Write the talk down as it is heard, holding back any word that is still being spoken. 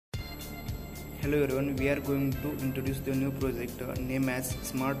Hello everyone, we are going to introduce the new project named as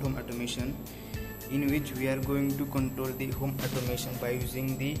Smart Home Automation, in which we are going to control the home automation by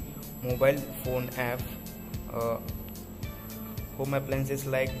using the mobile phone app. Home appliances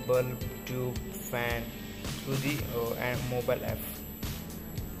like bulb, tube, fan through the mobile app,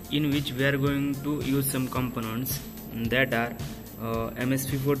 in which we are going to use some components that are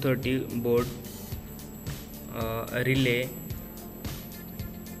msp430 board, a relay,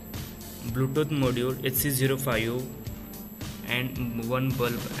 Bluetooth module HC05 and one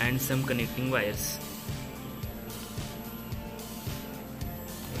bulb and some connecting wires.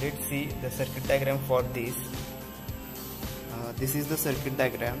 Let's see the circuit diagram for this. This is the circuit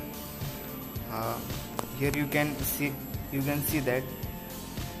diagram. Here you can see that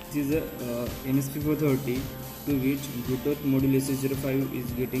this is a msp430 to which Bluetooth module HC05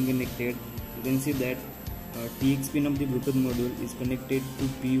 is getting connected. You can see that TX pin of the Bluetooth module is connected to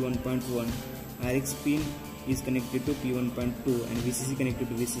P1.1, RX pin is connected to P1.2 and VCC connected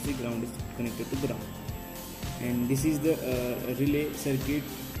to VCC, ground is connected to ground. And this is the relay circuit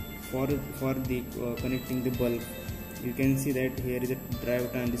for the connecting the bulb. You can see that here is a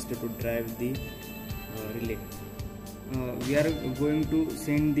drive transistor to drive the relay. We are going to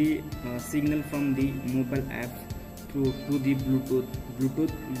send the signal from the mobile app to the Bluetooth.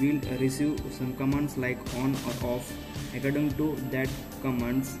 Bluetooth will receive some commands like on or off. According to that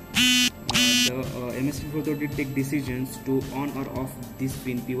commands, the msp430 take decisions to on or off this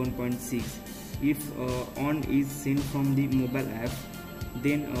pin P1.6. If on is sent from the mobile app,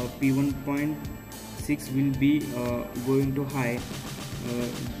 then P1.6 will be going to high.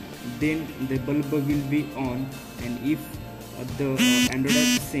 Then the bulb will be on, and if the Android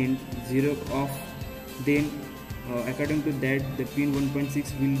app sent 0 off, then according to that the pin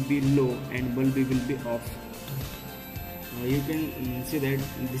 1.6 will be low and bulb will be off. You can see that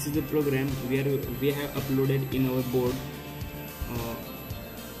this is the program where we have uploaded in our board.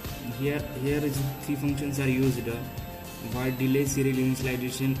 Here is three functions are used: while delay, serial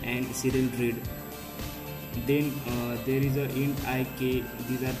initialization and serial read. Then there is a int ik.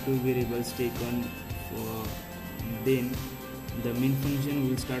 These are two variables taken. Then the main function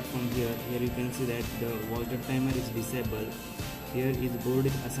will start from here. Here you can see that the watchdog timer is disabled. Here is board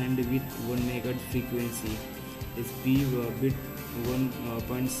is assigned with 1 MHz frequency. SP bit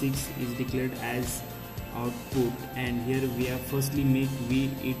 1.6 is declared as output, and here we have firstly make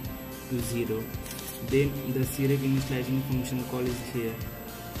V it to 0. Then the serial initialization function call is here.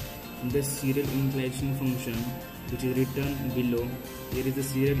 The serial initialization function, which is written below, here is the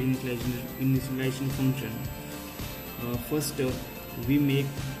serial initialization function. First we make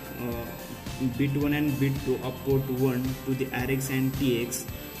bit 1 and bit 2 of port 1 to the RX and TX.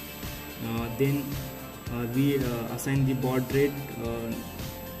 Then we assign the baud rate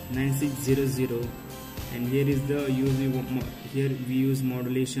 9600, and here is the USB. Here we use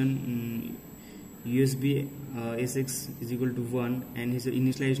modulation USB SX is equal to 1, and his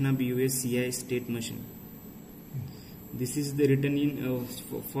initialization of USCI state machine. This is the written in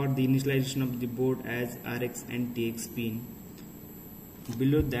for the initialization of the board as RX and TX pin.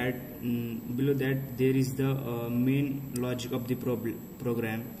 Below that there is the main logic of the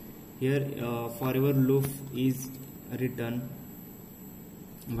program. Here forever loop is written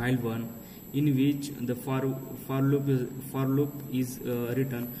while 1, in which the for loop is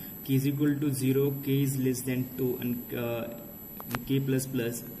written k is equal to 0, k is less than 2, and k plus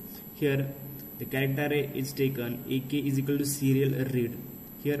plus. Here the character array is taken. AK is equal to serial read.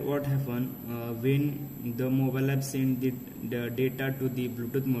 Here what happen when the mobile app send the data to the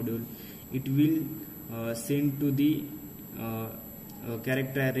Bluetooth module, it will send to the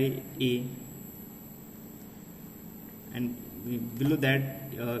character array A, and below that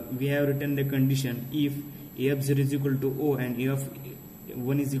we have written the condition: if A of 0 is equal to O and A of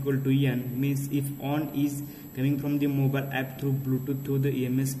 1 is equal to N, means if on is coming from the mobile app through Bluetooth through the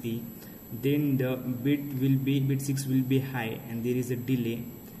EMSP, then the bit 6 will be high and there is a delay,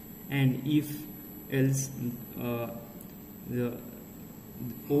 and if else the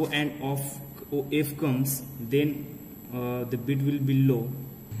O and off OF comes, then the bit will be low.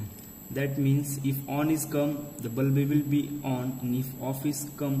 That means if on is come, the bulb will be on, and if off is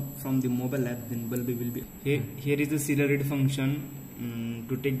come from the mobile app, then bulb will be. Here is the serial read function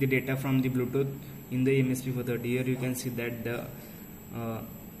to take the data from the Bluetooth in the msp430. Here you can see that the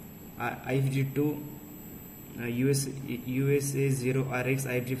IFG2 USA0 RX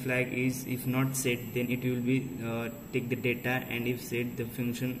IFG flag is, if not set, then it will be take the data, and if set, the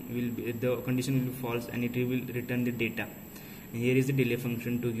function will be, the condition will be false, and it will return the data. And here is the delay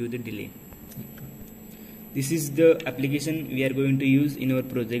function to give the delay. This is the application we are going to use in our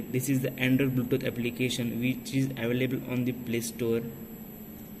project. This is the Android Bluetooth application which is available on the Play Store,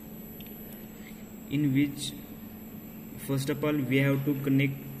 in which first of all we have to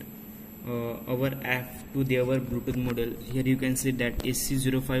connect our app to our Bluetooth module. Here you can see that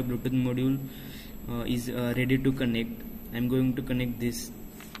SC05 Bluetooth module is ready to connect. I am going to connect this,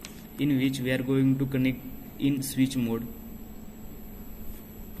 in which we are going to connect in switch mode.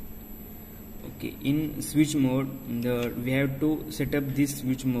 Okay, in switch mode we have to set up this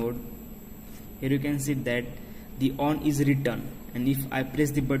switch mode. Here you can see that the on is written, and if I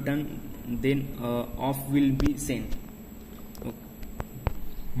press the button then off will be sent. Okay.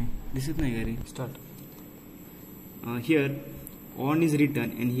 This is not start. Here on is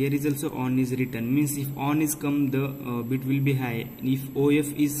written and here is also on is written, means if on is come the bit will be high, and if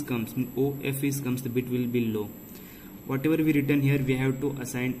OF is comes the bit will be low. Whatever we written here we have to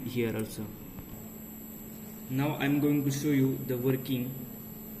assign here also. Now I am going to show you the working.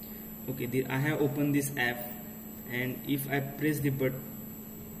 Okay, I have opened this app, and if I press the button,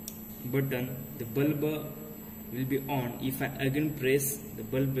 the bulb will be on. If I again press, the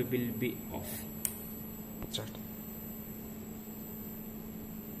bulb will be off. Start.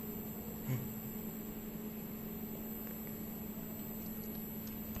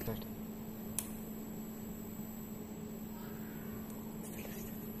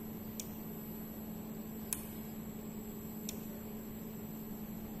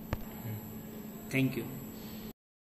 Thank you.